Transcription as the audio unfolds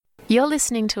You're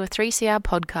listening to a 3CR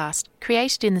podcast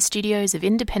created in the studios of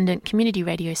independent community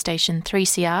radio station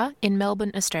 3CR in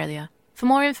Melbourne, Australia. For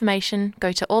more information,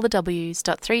 go to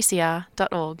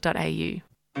allthews.3cr.org.au.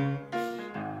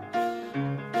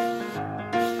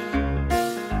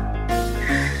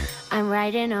 I'm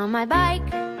riding on my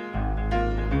bike.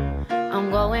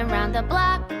 I'm going round the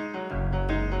block.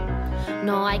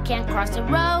 No, I can't cross the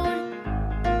road.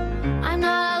 I'm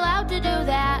not allowed to do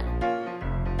that.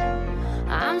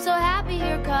 I'm so happy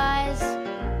here 'cause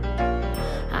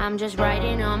I'm just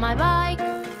riding on my bike.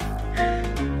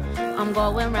 I'm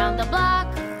going round the block.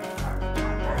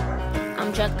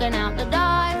 I'm checking out the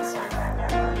dogs,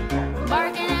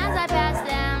 barking as I pass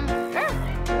them.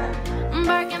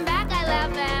 Barking back, I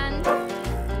laugh and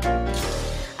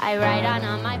I ride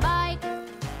on my bike.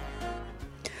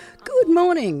 Good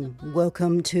morning.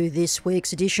 Welcome to this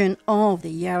week's edition of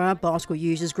the Yarra Bicycle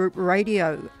Users Group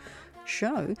radio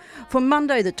show for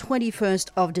Monday the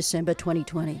 21st of December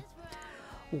 2020.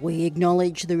 We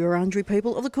acknowledge the Wurundjeri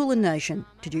people of the Kulin Nation,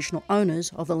 traditional owners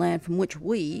of the land from which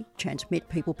we transmit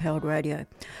people-powered radio.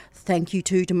 Thank you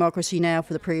to Democracy Now!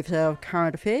 For the brief of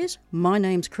current affairs. My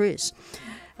name's Chris,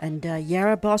 and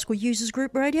Yarra Bicycle Users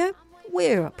Group radio,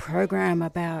 we're a program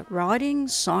about riding,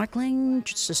 cycling,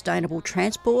 sustainable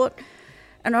transport,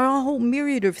 and a whole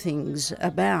myriad of things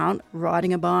about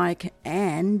riding a bike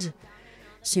and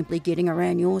simply getting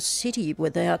around your city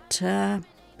without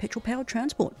petrol-powered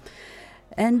transport.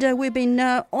 And we've been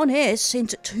on air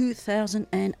since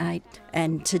 2008,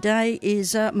 and today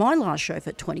is my last show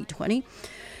for 2020.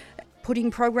 Putting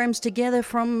programs together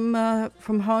from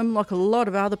home like a lot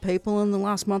of other people. In the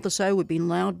last month or so, we've been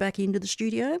allowed back into the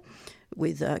studio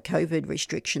with COVID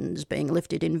restrictions being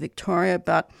lifted in Victoria,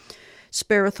 but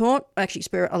spare a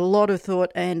lot of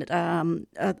thought, and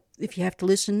if you have to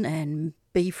listen and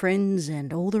be friends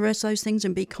and all the rest of those things,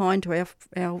 and be kind to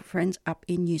our friends up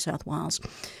in New South Wales.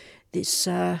 This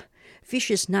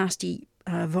vicious, nasty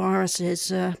virus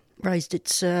has raised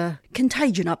its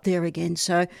contagion up there again.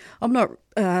 So I'm not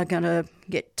going to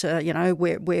get,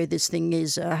 where this thing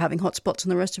is having hotspots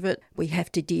and the rest of it. We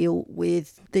have to deal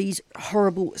with these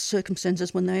horrible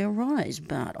circumstances when they arise.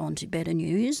 But on to better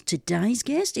news. Today's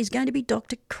guest is going to be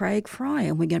Dr. Craig Fry,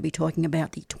 and we're going to be talking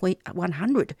about the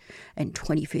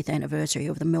 125th anniversary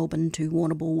of the Melbourne to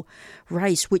Warrnambool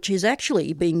race, which has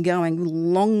actually been going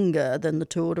longer than the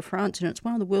Tour de France, and it's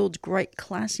one of the world's great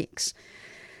classics.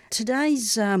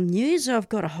 Today's news, I've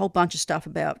got a whole bunch of stuff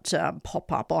about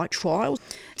pop-up bike trials.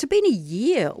 It's been a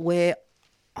year where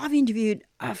I've interviewed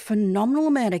a phenomenal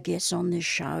amount of guests on this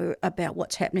show about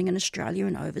what's happening in Australia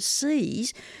and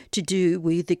overseas to do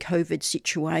with the COVID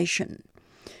situation.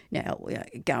 Now,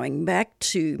 going back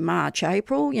to March,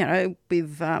 April,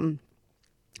 we've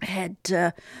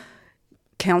had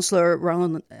Councillor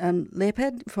Roland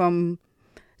Leppard from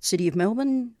City of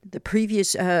Melbourne, the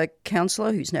previous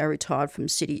councillor who's now retired from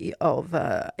City of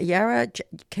Yarra,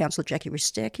 Councillor Jackie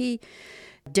Ristecki,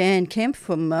 Dan Kemp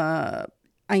from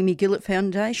Amy Gillett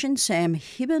Foundation, Sam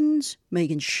Hibbins,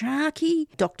 Megan Sharkey,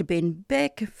 Dr. Ben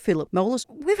Beck, Philip Moelis.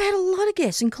 We've had a lot of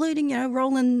guests, including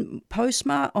Roland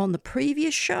Postma on the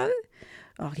previous show.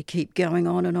 I could keep going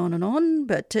on and on and on,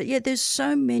 but there's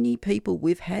so many people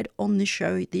we've had on the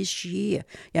show this year.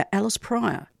 Alice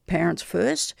Pryor, Parents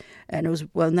First, and it was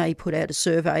when they put out a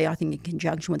survey, I think in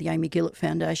conjunction with the Amy Gillett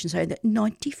Foundation, saying that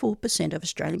 94% of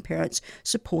Australian parents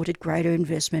supported greater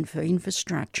investment for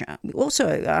infrastructure. We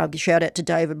also shout out to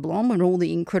David Blom and all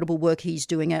the incredible work he's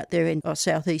doing out there in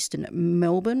southeastern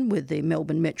Melbourne with the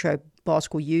Melbourne Metro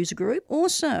Bicycle User Group.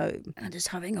 Also, just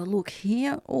having a look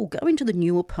here, go into the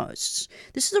newer posts.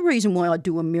 This is the reason why I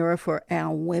do a mirror for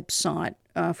our website,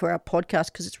 for our podcast,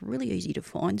 because it's really easy to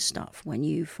find stuff when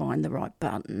you find the right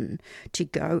button to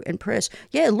go and press.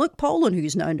 Luke Poland,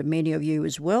 who's known to many of you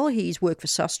as well, he's worked for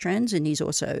Sustrans, and he's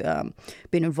also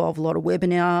been involved in a lot of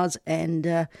webinars,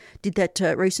 and did that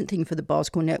recent thing for the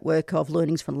Bicycle Network of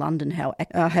Learnings for London, how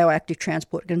active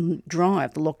transport can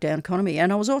drive the lockdown economy.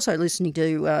 And I was also listening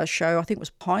to a show, I think it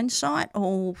was Hindsight,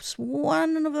 or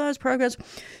one of those programs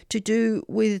to do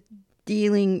with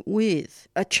dealing with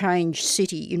a changed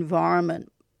city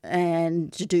environment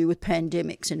and to do with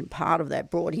pandemics, and part of that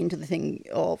brought into the thing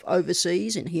of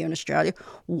overseas and here in Australia,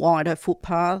 wider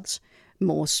footpaths,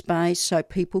 more space, so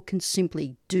people can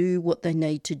simply do what they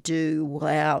need to do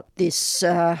without this,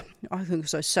 I think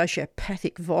it's a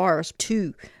sociopathic virus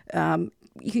too.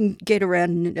 You can get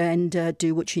around and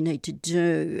do what you need to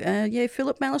do.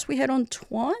 Philip Mallis we had on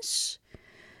twice.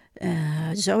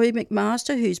 Zoe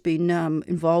McMaster, who's been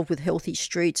involved with Healthy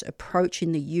Streets Approach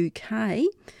in the UK,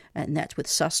 and that's with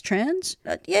Sustrans.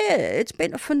 It's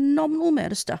been a phenomenal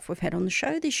amount of stuff we've had on the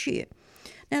show this year.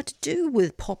 Now, to do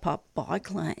with pop-up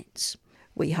bike lanes,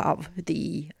 we have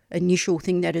the initial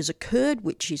thing that has occurred,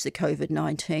 which is the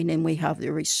COVID-19, and we have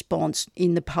the response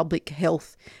in the public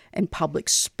health and public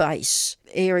space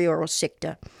area or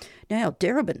sector. Now,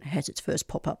 Darebin has its first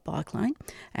pop-up bike lane,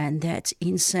 and that's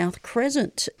in South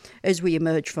Crescent. As we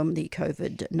emerge from the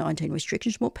COVID-19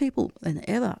 restrictions, more people than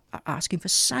ever are asking for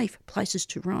safe places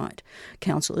to ride.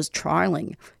 Council is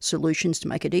trialling solutions to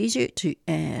make it easier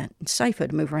and safer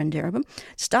to move around Darebin,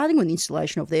 starting with the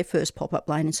installation of their first pop-up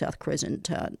lane in South Crescent,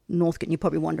 Northcote. You're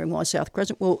probably wondering why South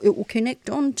Crescent. Well, it will connect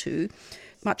on to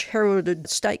much heralded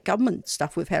state government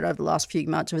stuff we've had over the last few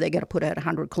months where they're going to put out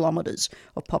 100 kilometres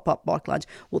of pop-up bike lanes.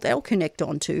 Well, they'll connect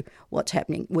on to what's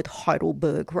happening with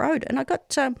Heidelberg Road. And I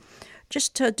got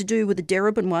just to do with the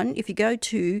Darebin one, if you go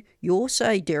to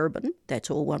YourSayDarebin, that's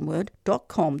all one word,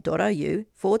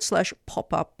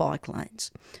 .com.au/pop-up bike lanes.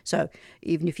 So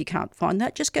even if you can't find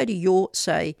that, just go to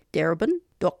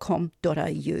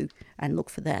YourSayDarebin.com.au and look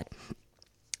for that.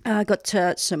 I got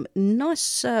some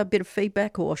nice bit of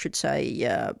feedback, or I should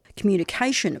say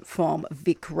communication from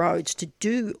Vic Roads to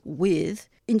do with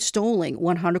installing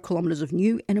 100 kilometres of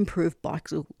new and improved bike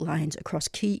lanes across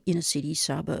key inner city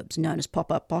suburbs. Known as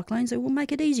pop-up bike lanes, they will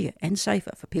make it easier and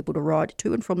safer for people to ride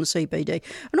to and from the CBD.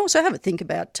 And also have a think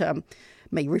about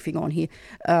me riffing on here,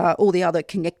 all the other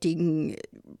connecting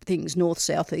things, north,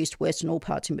 south, east, west, and all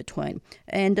parts in between.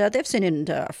 And they've sent in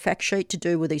a fact sheet to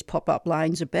do with these pop-up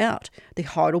lanes about the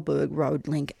Heidelberg Road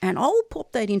link. And I'll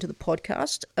pop that into the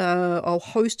podcast. I'll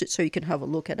host it so you can have a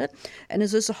look at it. And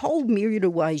there's a whole myriad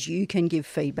of ways you can give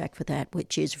feedback for that,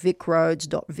 which is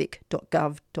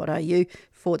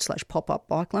vicroads.vic.gov.au/pop-up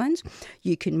bike lanes.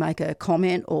 You can make a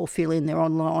comment or fill in their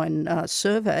online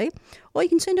survey, or you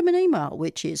can send them an email,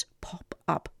 which is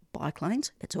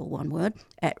popupbikelanes, it's all one word,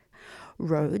 at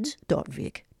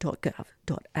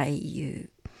roads.vic.gov.au.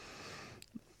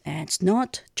 And it's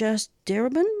not just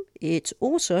Darebin, it's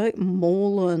also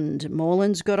Moreland.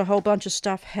 Moreland's got a whole bunch of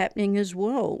stuff happening as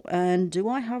well. And do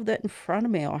I have that in front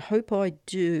of me? I hope I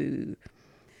do.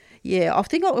 Yeah, I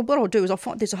think what I'll do is I'll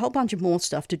find there's a whole bunch of more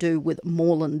stuff to do with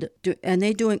Moreland, and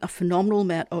they're doing a phenomenal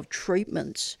amount of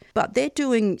treatments. But they're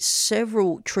doing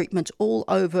several treatments all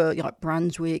over, like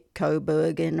Brunswick,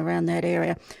 Coburg, and around that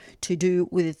area, to do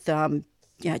with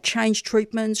change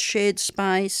treatments, shared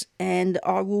space, and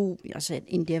I will, as I said,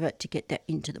 endeavour to get that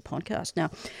into the podcast. Now,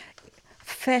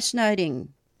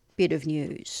 fascinating bit of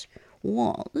news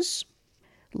was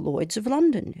Lloyd's of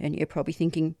London, and you're probably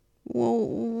thinking,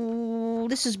 well,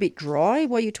 this is a bit dry.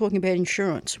 Why are you talking about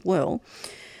insurance? Well,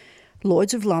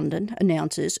 Lloyd's of London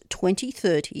announces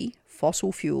 2030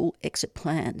 fossil fuel exit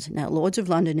plans. Now, Lloyd's of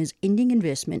London is ending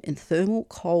investment in thermal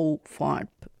coal-fired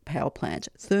power plants,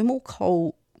 thermal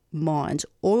coal mines,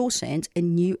 oil sands,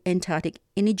 and new Antarctic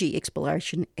energy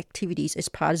exploration activities as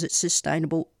part of its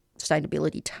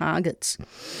sustainability targets.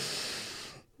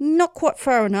 Not quite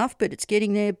far enough, but it's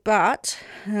getting there. But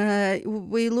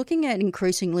we're looking at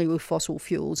increasingly with fossil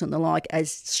fuels and the like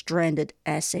as stranded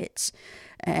assets.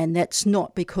 And that's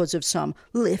not because of some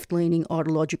left-leaning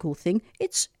ideological thing.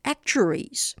 It's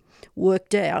actuaries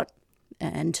worked out,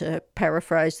 and to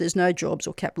paraphrase, there's no jobs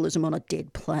or capitalism on a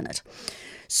dead planet.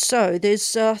 So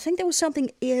there's, I think there was something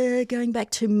going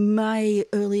back to May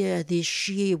earlier this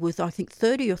year with, I think,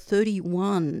 30 or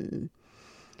 31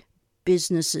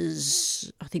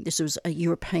 businesses. I think this was a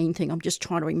European thing. I'm just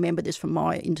trying to remember this from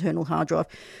my internal hard drive,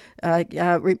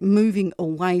 moving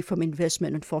away from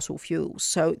investment in fossil fuels.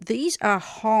 So these are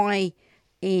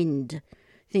high-end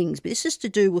things, but this is to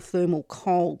do with thermal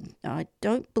coal. I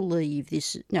don't believe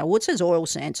this. Now, what says oil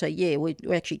sand? So yeah, we're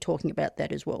actually talking about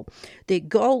that as well. Their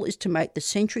goal is to make the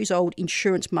centuries-old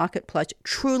insurance marketplace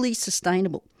truly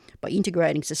sustainable by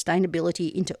integrating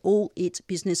sustainability into all its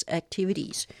business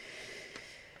activities.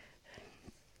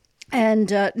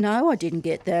 And no, I didn't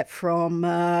get that from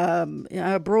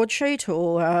a broadsheet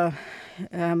or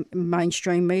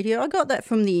mainstream media. I got that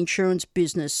from the Insurance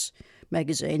Business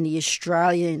magazine, the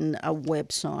Australian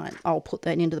website. I'll put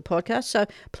that into the podcast. So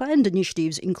planned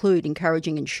initiatives include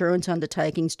encouraging insurance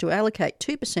undertakings to allocate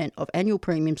 2% of annual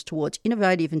premiums towards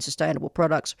innovative and sustainable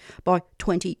products by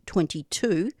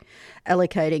 2022,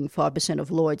 allocating 5%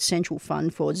 of Lloyd's Central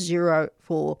Fund for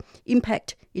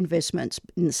impact investments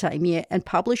in the same year, and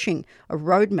publishing a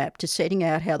roadmap to setting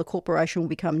out how the corporation will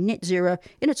become net zero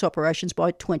in its operations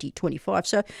by 2025.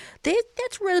 So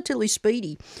that's relatively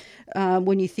speedy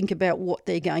when you think about what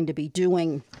they're going to be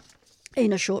doing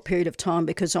in a short period of time,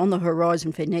 because on the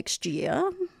horizon for next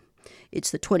year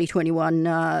It's the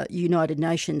 2021 United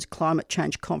Nations Climate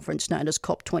Change Conference known as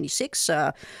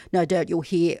COP26. No doubt you'll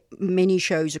hear many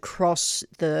shows across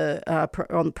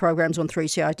on programs on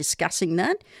 3CR discussing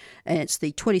that. And it's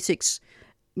the 26th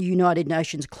United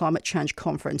Nations Climate Change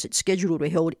Conference. It's scheduled to be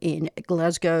held in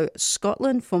Glasgow,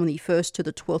 Scotland from the 1st to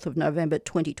the 12th of November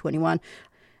 2021.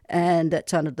 And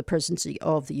that's under the presidency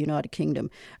of the United Kingdom.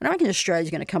 And I reckon Australia's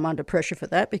going to come under pressure for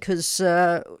that because,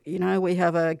 we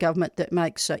have a government that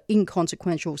makes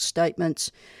inconsequential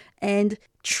statements. And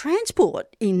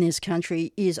transport in this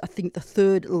country is, I think, the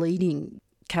third leading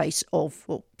case of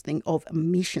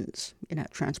emissions in our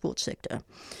transport sector.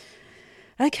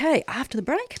 Okay, after the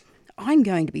break, I'm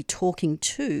going to be talking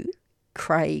to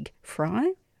Craig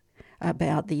Fry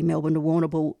about the Melbourne to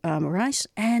Warrnambool race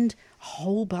and a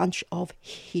whole bunch of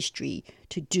history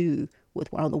to do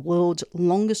with one of the world's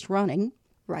longest running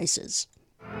races.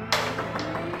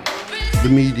 The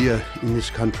media in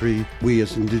this country, we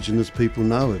as Indigenous people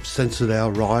know, have censored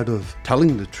our right of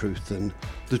telling the truth, and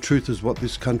the truth is what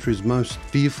this country is most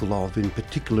fearful of, in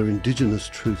particular Indigenous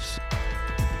truths.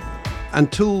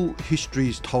 Until history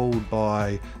is told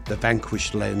by the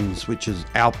vanquished lens, which is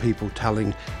our people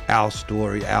telling our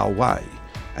story our way,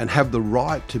 and have the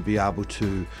right to be able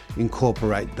to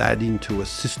incorporate that into a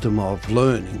system of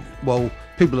learning, well,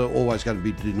 people are always going to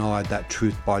be denied that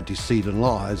truth by deceit and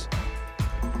lies.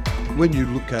 When you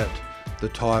look at the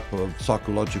type of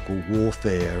psychological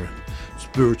warfare and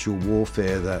spiritual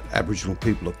warfare that Aboriginal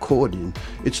people are caught in,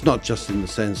 it's not just in the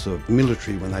sense of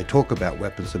military when they talk about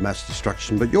weapons of mass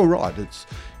destruction, but you're right, it's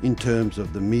in terms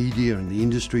of the media and the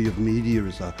industry of media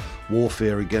as a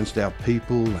warfare against our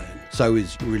people, and so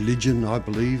is religion, I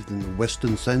believe, in the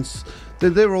Western sense.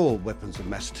 They're all weapons of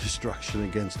mass destruction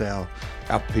against our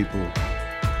people.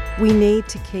 We need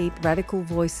to keep radical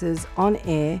voices on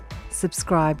air.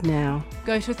 Subscribe now.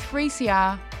 Go to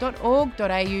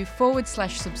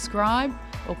 3cr.org.au/subscribe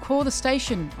or call the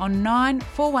station on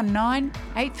 9419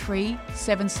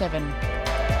 8377.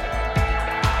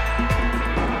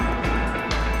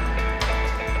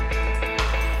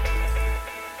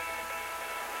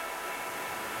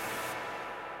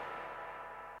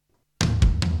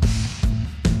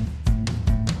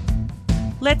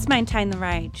 Let's maintain the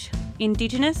rage.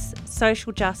 Indigenous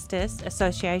Social Justice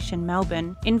Association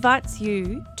Melbourne invites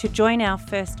you to join our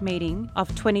first meeting of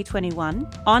 2021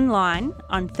 online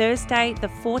on Thursday the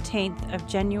 14th of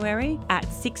January at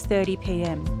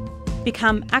 6:30pm.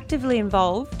 Become actively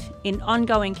involved in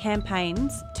ongoing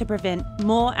campaigns to prevent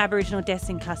more Aboriginal deaths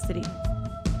in custody.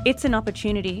 It's an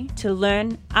opportunity to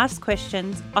learn, ask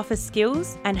questions, offer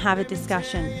skills and have a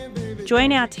discussion.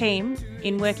 Join our team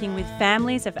in working with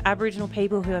families of Aboriginal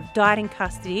people who have died in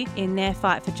custody in their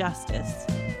fight for justice.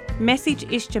 Message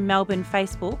ISJA Melbourne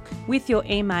Facebook with your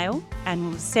email and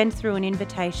we'll send through an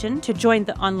invitation to join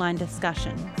the online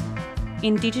discussion.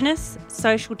 Indigenous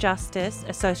Social Justice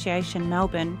Association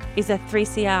Melbourne is a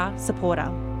 3CR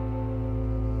supporter.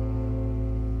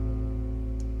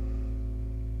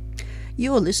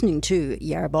 You're listening to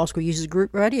Yarra Bicycle Users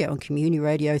Group Radio on Community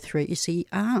Radio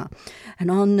 3CR.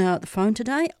 And on the phone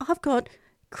today, I've got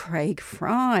Craig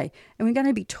Fry. And we're going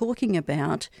to be talking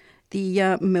about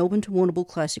the Melbourne to Warrnambool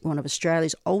Classic, one of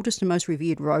Australia's oldest and most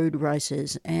revered road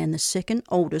races and the second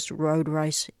oldest road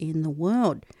race in the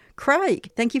world.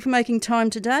 Craig, thank you for making time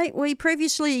today. We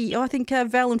previously, I think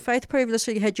Val and Faith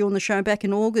previously had you on the show back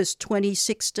in August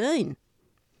 2016.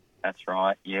 That's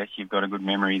right. Yes, you've got a good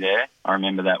memory there. I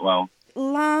remember that well.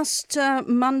 Last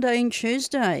Monday and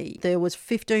Tuesday, there was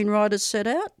 15 riders set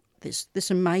out,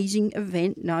 this amazing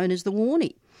event known as the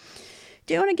Warnie.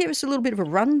 Do you want to give us a little bit of a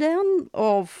rundown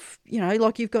of,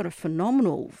 like you've got a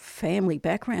phenomenal family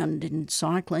background in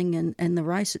cycling and the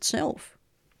race itself?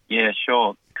 Yeah,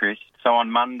 sure, Chris. So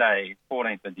on Monday,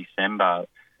 14th of December,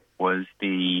 was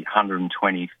the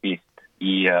 125th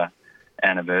year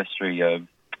anniversary of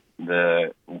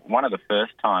one of the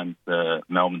first times the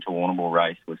Melbourne to Warrnambool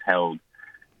race was held.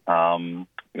 It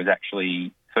was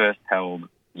actually first held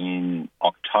in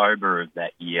October of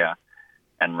that year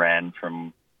and ran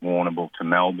from Warrnambool to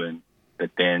Melbourne,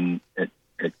 but then it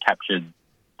captured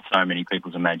so many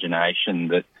people's imagination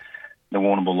that the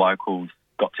Warrnambool locals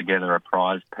got together a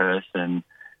prize purse and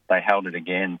they held it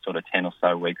again sort of 10 or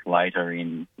so weeks later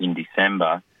in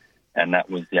December. And that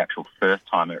was the actual first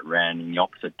time it ran in the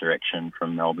opposite direction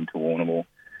from Melbourne to Warrnambool.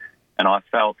 And I've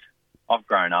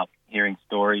grown up hearing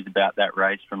stories about that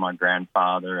race from my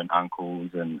grandfather and uncles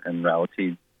and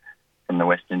relatives from the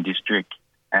Western District.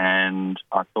 And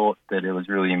I thought that it was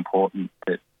really important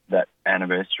that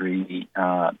anniversary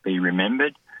be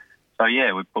remembered. So,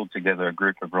 yeah, we pulled together a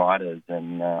group of riders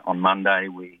and on Monday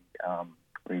we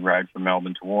rode from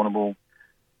Melbourne to Warrnambool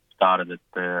started at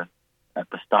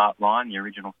the start line, the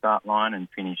original start line, and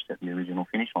finished at the original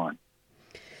finish line.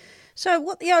 So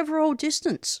what the overall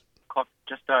distance?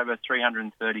 Just over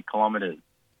 330 kilometres.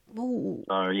 Ooh.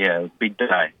 So, yeah, it was a big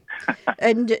day.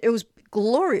 And it was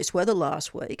glorious weather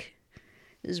last week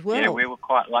as well. Yeah, we were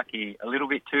quite lucky. A little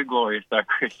bit too glorious, though,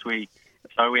 Chris. We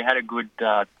had a good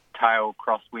tail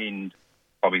crosswind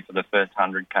probably for the first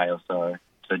 100k or so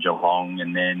to Geelong,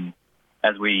 and then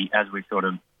as we sort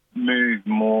of moved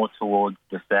more towards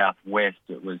the southwest,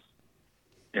 it was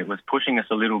pushing us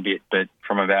a little bit, but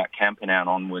from about Camperdown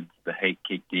onwards, the heat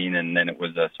kicked in, and then it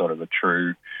was a sort of a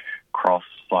true cross,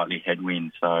 slightly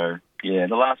headwind. So yeah,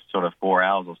 the last sort of 4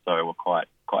 hours or so were quite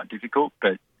difficult,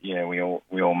 but yeah, we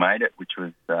all made it, which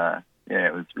was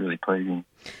it was really pleasing.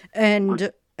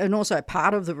 And also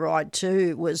part of the ride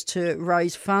too was to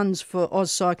raise funds for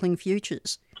Oz Cycling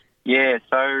Futures. Yeah,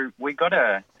 so we got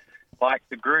the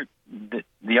group.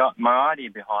 My idea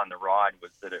behind the ride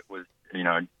was that it was,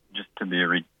 just to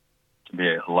be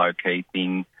a low key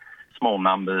thing, small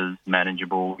numbers,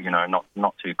 manageable,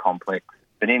 not too complex.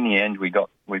 But in the end,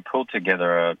 we pulled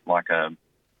together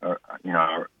a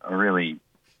really,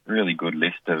 really good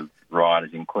list of riders,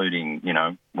 including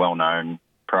well known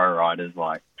pro riders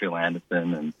like Phil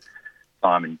Anderson and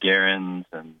Simon Gerrans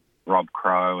and Rob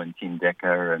Crow and Tim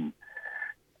Decker, and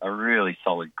a really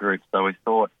solid group. So we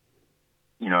thought,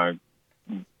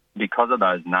 because of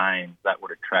those names, that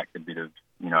would attract a bit of,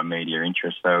 media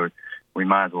interest. So we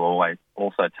may as well always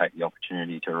also take the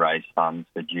opportunity to raise funds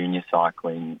for junior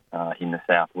cycling in the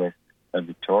southwest of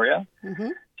Victoria. Mm-hmm.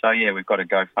 So, yeah, we've got a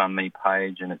GoFundMe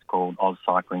page, and it's called Oz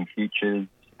Cycling Futures.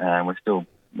 And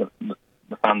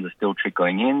the funds are still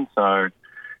trickling in, so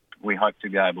we hope to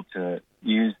be able to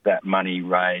use that money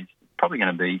raised, probably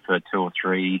going to be for 2 or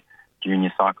 3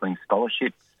 junior cycling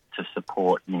scholarships to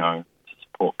support,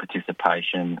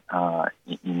 participation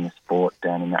in the sport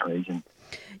down in that region.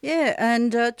 Yeah,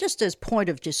 and just as point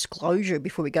of disclosure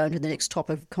before we go into the next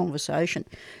topic of conversation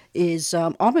is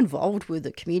I'm involved with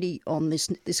the committee on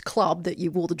this club that you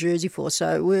wore the jersey for.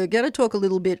 So we're going to talk a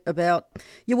little bit about,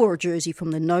 you wore a jersey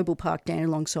from the Noble Park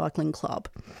Dandenong Cycling Club,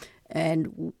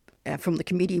 and from the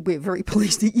committee we're very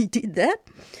pleased that you did that.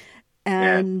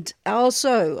 And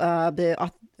also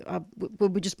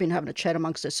we've just been having a chat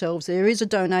amongst ourselves. There is a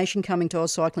donation coming to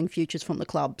Oz Cycling Futures from the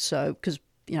club, so because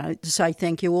to say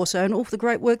thank you also, and all for the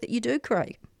great work that you do,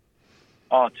 Craig.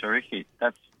 Oh, terrific!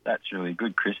 That's really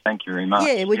good, Chris. Thank you very much.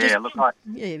 Yeah,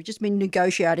 we've just been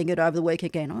negotiating it over the week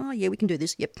again. Oh, yeah, we can do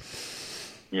this. Yep.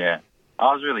 Yeah,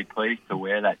 I was really pleased to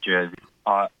wear that jersey.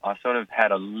 I sort of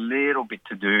had a little bit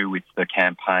to do with the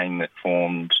campaign that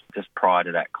formed just prior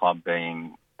to that club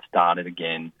being started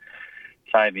again,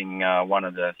 saving one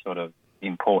of the sort of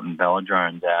important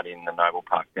velodromes out in the Noble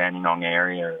Park Dandenong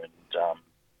area. And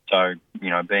so,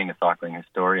 being a cycling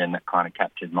historian, that kind of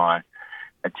captured my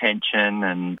attention,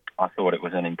 and I thought it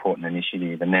was an important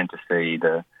initiative. And then to see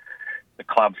the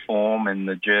club form and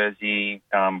the jersey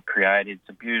created, it's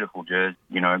a beautiful jersey,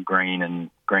 green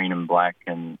and black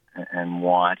and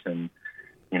white, and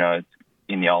it's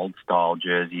in the old style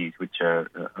jerseys, which are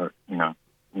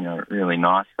really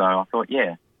nice. So I thought,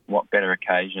 what better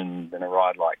occasion than a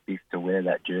ride like this to wear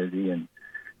that jersey? And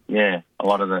a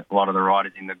lot of the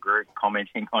riders in the group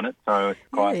commenting on it. So it's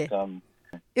quite.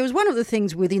 It was one of the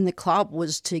things within the club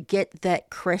was to get that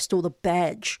crest or the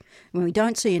badge. When we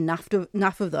don't see enough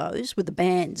of those with the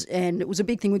bands, and it was a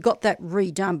big thing. We got that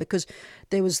redone because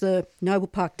there was the Noble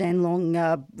Park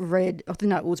Dandenong red. I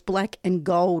think it was black and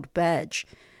gold badge,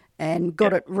 and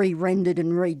got it re-rendered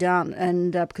and redone,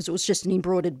 and because it was just an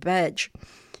embroidered badge.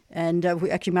 And we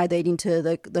actually made that into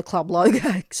the club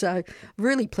logo. So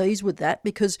really pleased with that,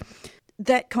 because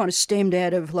that kind of stemmed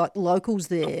out of like locals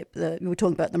there. We were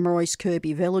talking about the Maurice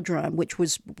Kirby Velodrome, which we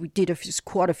did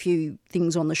quite a few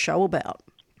things on the show about.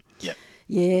 Yeah.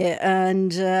 Yeah,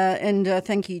 and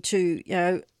thank you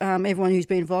to everyone who's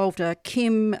been involved: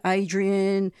 Kim,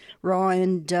 Adrian,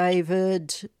 Ryan,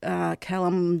 David,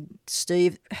 Callum,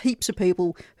 Steve, heaps of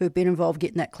people who have been involved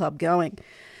getting that club going.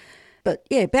 But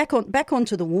yeah, back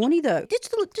onto the Warnie though.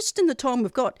 Just in the time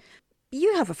we've got,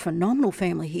 you have a phenomenal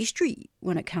family history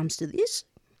when it comes to this.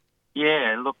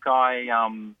 Yeah, look, I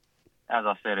as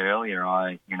I said earlier,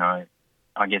 I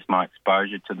guess my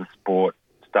exposure to the sport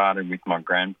started with my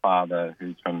grandfather,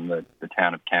 who's from the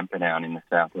town of Camperdown in the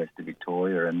southwest of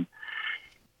Victoria, and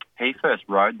he first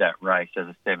rode that race as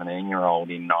a 17-year-old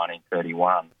in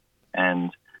 1931.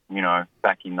 And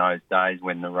back in those days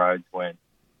when the roads weren't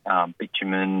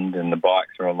bitumened and the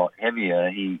bikes were a lot heavier,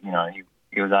 he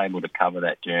was able to cover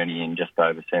that journey in just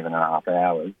over 7.5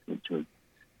 hours, which was,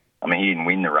 he didn't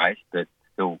win the race, but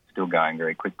still going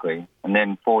very quickly. And And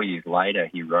then 4 years later,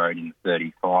 he rode in the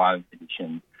 35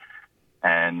 edition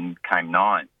and came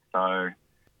ninth. So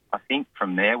I think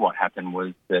from there what happened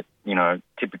was that,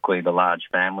 typically the large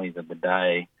families of the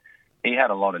day, he had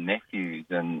a lot of nephews,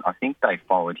 and I think they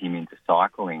followed him into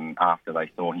cycling after they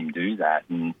saw him do that.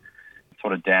 And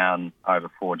sort of down over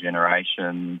 4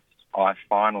 generations, I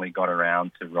finally got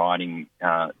around to riding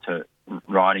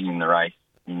in the race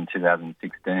in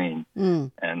 2016.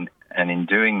 And in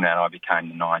doing that, I became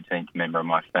the 19th member of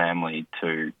my family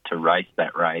to race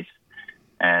that race.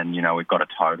 And, we've got a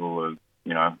total of,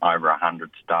 over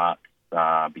 100 starts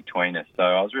between us. So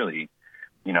I was really,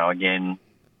 again,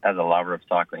 as a lover of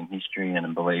cycling history and a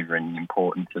believer in the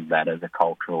importance of that as a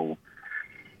cultural,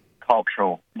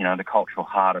 the cultural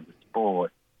heart of the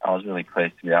sport, I was really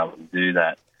pleased to be able to do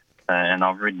that. And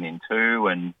I've ridden in 2,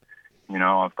 and,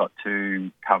 I've got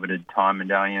 2 coveted time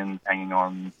medallions hanging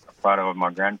on a photo of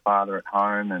my grandfather at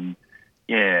home. And,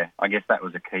 yeah, I guess that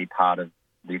was a key part of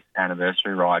this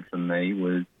anniversary ride for me,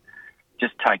 was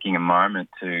just taking a moment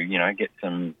to, get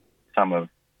some of,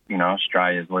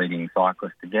 Australia's leading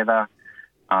cyclists together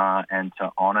and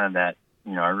to honour that,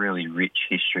 really rich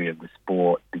history of the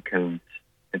sport, because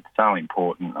it's so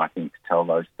important, I think, to tell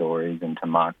those stories and to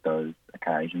mark those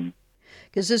occasions.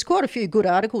 Because there's quite a few good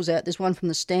articles out. There's one from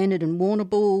The Standard and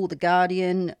Warrnambool, The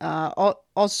Guardian,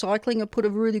 Oz Cycling have put a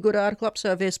really good article up, so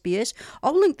have SBS.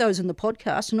 I'll link those in the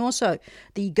podcast. And also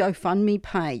the GoFundMe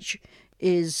page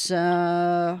is,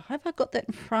 have I got that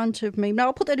in front of me? No,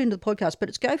 I'll put that into the podcast, but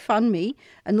it's GoFundMe,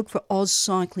 and look for Oz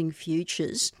Cycling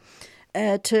Futures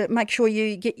to make sure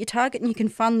you get your target and you can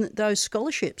fund those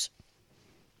scholarships.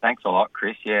 Thanks a lot,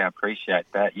 Chris. Yeah, I appreciate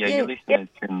that. Yeah, your listeners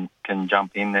can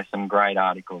jump in. There's some great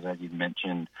articles, as you've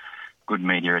mentioned, good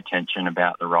media attention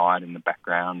about the ride and the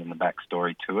background and the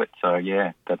backstory to it. So,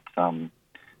 yeah, that's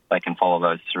they can follow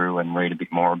those through and read a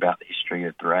bit more about the history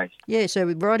of the race. Yeah, so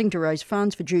we're riding to raise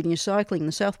funds for junior cycling in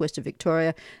the southwest of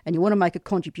Victoria, and you want to make a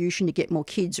contribution to get more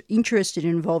kids interested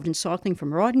and involved in cycling,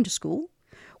 from riding to school,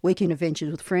 weekend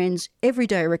adventures with friends,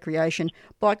 everyday recreation,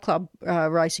 bike club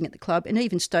racing at the club, and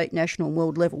even state, national and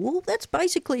world level. Well, that's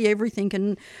basically everything,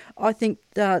 and I think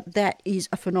that is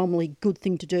a phenomenally good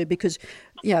thing to do, because,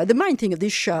 the main thing of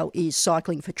this show is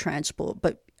cycling for transport.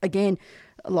 But again,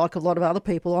 like a lot of other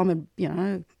people, I'm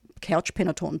a, couch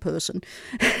Peloton person.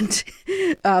 And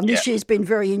this year's been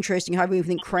very interesting, having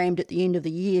everything crammed at the end of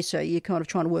the year, so you're kind of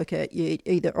trying to work out your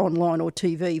either online or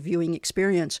TV viewing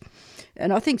experience.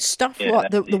 And I think stuff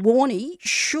like the Warnie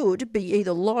should be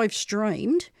either live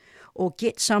streamed or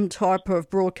get some type of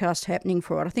broadcast happening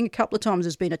for it. I think a couple of times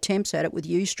there's been attempts at it with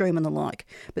Ustream and the like,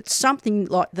 but something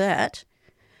like that.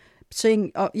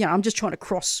 Seeing, I'm just trying to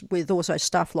cross with also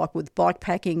stuff like with bike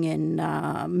packing and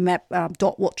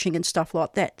dot watching and stuff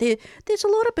like that. There's a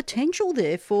lot of potential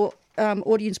there for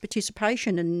audience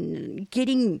participation and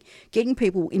getting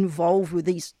people involved with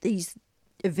these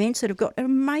events that have got an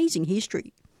amazing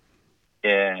history.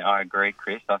 Yeah, I agree,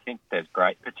 Chris. I think there's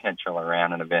great potential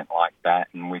around an event like that,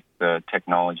 and with the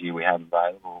technology we have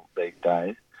available these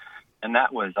days. And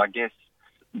that was, I guess,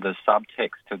 the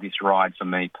subtext to this ride for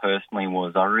me personally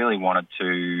was I really wanted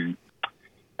to,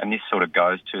 and this sort of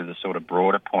goes to the sort of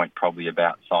broader point probably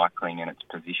about cycling and its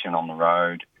position on the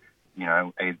road,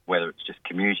 whether it's just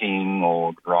commuting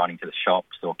or riding to the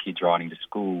shops or kids riding to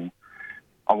school.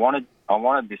 I wanted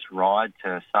this ride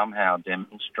to somehow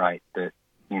demonstrate that,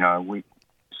 we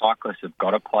cyclists have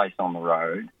got a place on the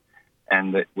road,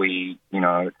 and that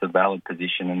it's a valid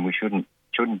position and we shouldn't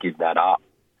give that up.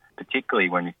 Particularly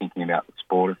when you're thinking about the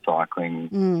sport of cycling,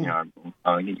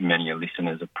 I think many of your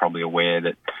listeners are probably aware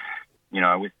that,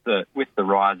 with the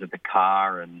rise of the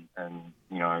car and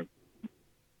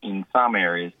in some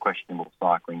areas questionable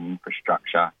cycling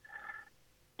infrastructure,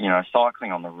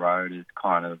 cycling on the road is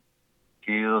kind of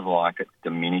feels like it's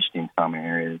diminished in some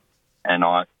areas. And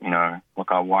I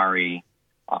worry,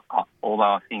 although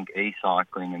I think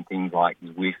e-cycling and things like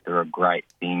Zwift are a great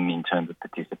thing in terms of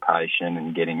participation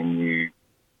and getting a new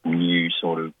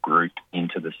sort of group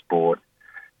into the sport,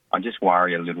 I just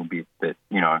worry a little bit that,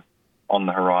 on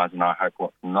the horizon, I hope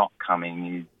what's not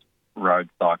coming is road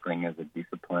cycling as a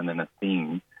discipline and a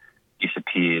thing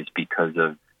disappears because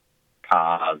of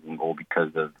cars or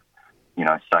because of,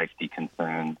 safety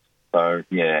concerns. So,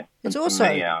 yeah. It's also...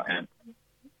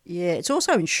 it's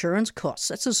also insurance costs.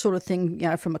 That's the sort of thing,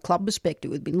 from a club perspective,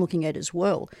 we've been looking at as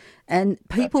well. And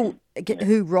people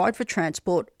who ride for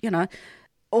transport,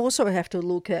 also have to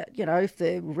look at, if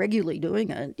they're regularly doing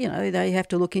it, they have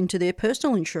to look into their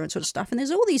personal insurance sort of stuff. And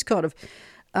there's all these kind of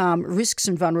risks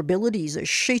and vulnerabilities are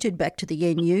sheeted back to the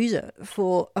end user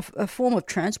for a form of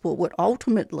transport what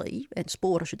ultimately, and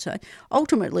sport I should say,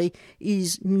 ultimately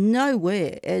is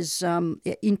nowhere as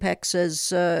impacts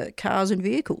as cars and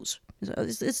vehicles.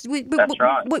 That's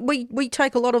right. We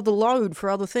take a lot of the load for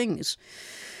other things.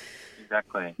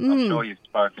 Exactly. I'm sure you've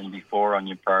spoken before on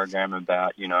your program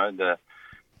about, the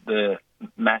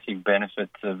massive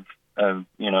benefits of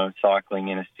cycling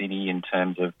in a city in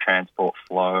terms of transport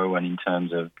flow and in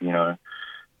terms of,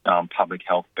 public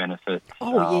health benefits.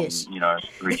 Oh, yes.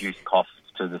 Reduced costs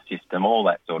to the system, all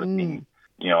that sort of thing.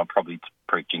 I'm probably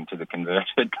preaching to the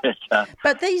converted.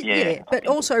 But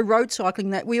also road cycling,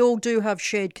 that we all do have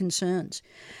shared concerns.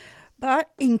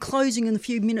 But in closing, in the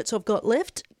few minutes I've got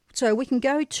left, so we can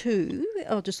go to,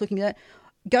 just looking at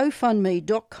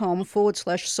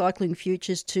GoFundMe.com/Cycling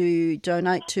Futures to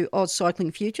donate to Oz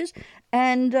Cycling Futures.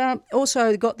 And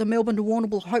also got the Melbourne to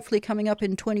Warrnambool hopefully coming up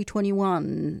in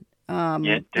 2021.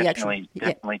 Definitely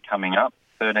coming up.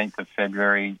 13th of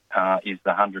February is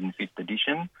the 105th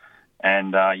edition.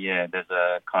 And, there's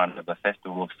a kind of a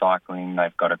festival of cycling.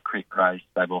 They've got a crit race.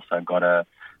 They've also got a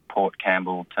Port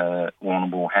Campbell to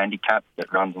Warrnambool handicap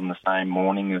that runs on the same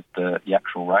morning as the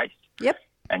actual race. Yep.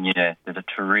 And, there's a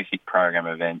terrific program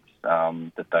of events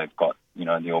that they've got,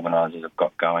 the organisers have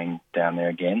got going down there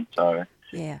again. So,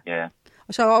 yeah.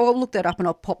 So I'll look that up and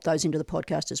I'll pop those into the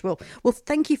podcast as well. Well,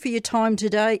 thank you for your time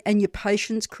today and your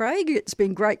patience, Craig. It's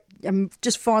been great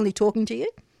just finally talking to you.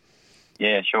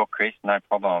 Yeah, sure, Chris. No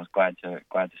problem. I was glad to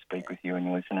speak with you and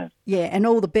your listeners. Yeah, and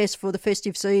all the best for the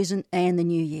festive season and the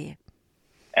new year.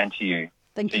 And to you.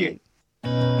 Thank you.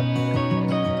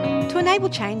 To enable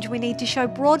change, we need to show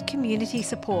broad community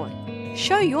support.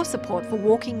 Show your support for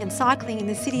walking and cycling in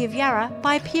the City of Yarra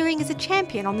by appearing as a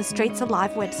champion on the Streets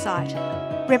Alive website,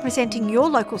 representing your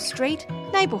local street,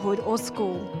 neighbourhood or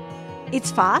school. It's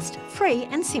fast, free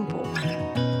and simple.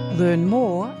 Learn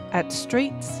more at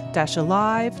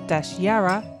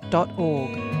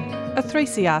streets-alive-yarra.org. A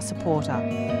 3CR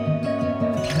supporter.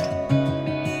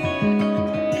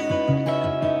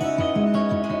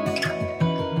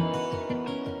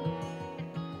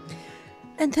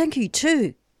 And thank you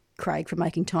too, Craig, for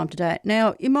making time today.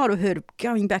 Now, you might have heard,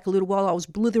 going back a little while, I was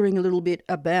blithering a little bit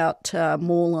about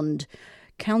Moreland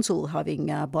Council having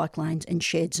bike lanes and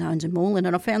shared zones in Moreland,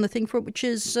 and I found the thing for it, which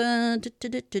is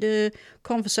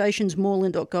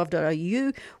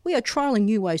conversationsmoreland.gov.au. We are trialling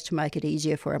new ways to make it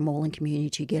easier for our Moreland community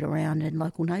to get around in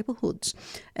local neighbourhoods.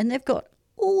 And they've got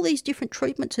all these different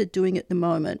treatments they're doing at the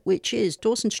moment, which is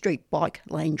Dawson Street Bike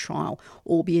Lane Trial,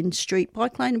 Albion Street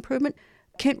Bike Lane Improvement,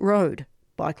 Kent Road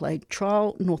Bike Lane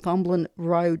Trial, Northumberland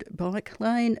Road Bike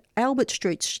Lane, Albert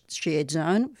Street Shared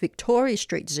Zone, Victoria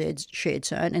Street Shared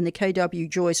Zone, and the KW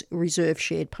Joyce Reserve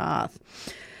Shared Path.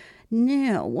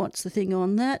 Now, what's the thing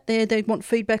on that? They want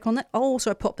feedback on that. I'll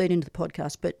also pop that into the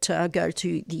podcast, but go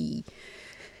to the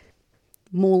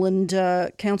Moreland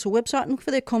Council website and look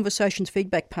for their Conversations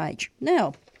feedback page.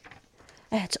 Now,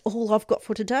 that's all I've got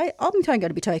for today. I'm going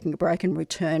to be taking a break and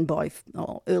return by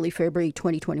early February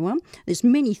 2021. There's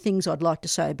many things I'd like to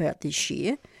say about this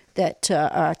year that are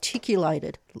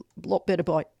articulated a lot better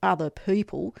by other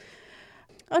people.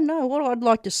 I know what I'd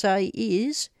like to say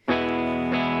is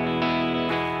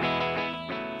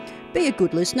be a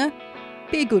good listener,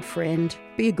 be a good friend,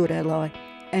 be a good ally,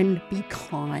 and be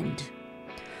kind.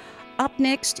 Up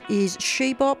next is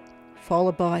She-Bop,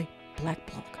 followed by Black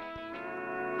Bloc.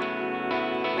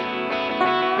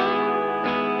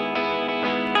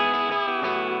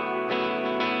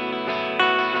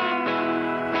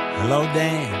 Hello,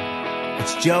 Dan.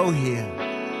 It's Joe here.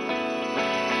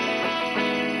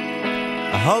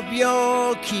 I hope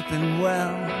you're keeping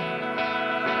well.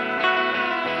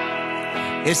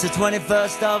 It's the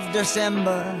 21st of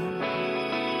December.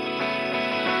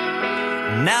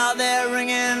 Now they're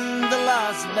ringing the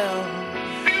last bell.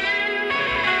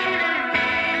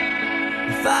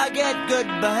 If I get good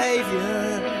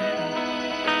behavior,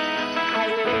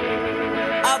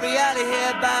 I'll be out of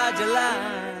here by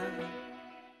July.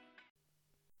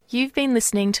 You've been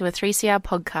listening to a 3CR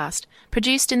podcast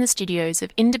produced in the studios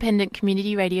of independent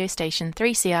community radio station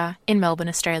 3CR in Melbourne,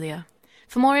 Australia.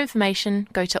 For more information,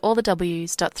 go to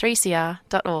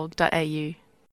allthews.3cr.org.au.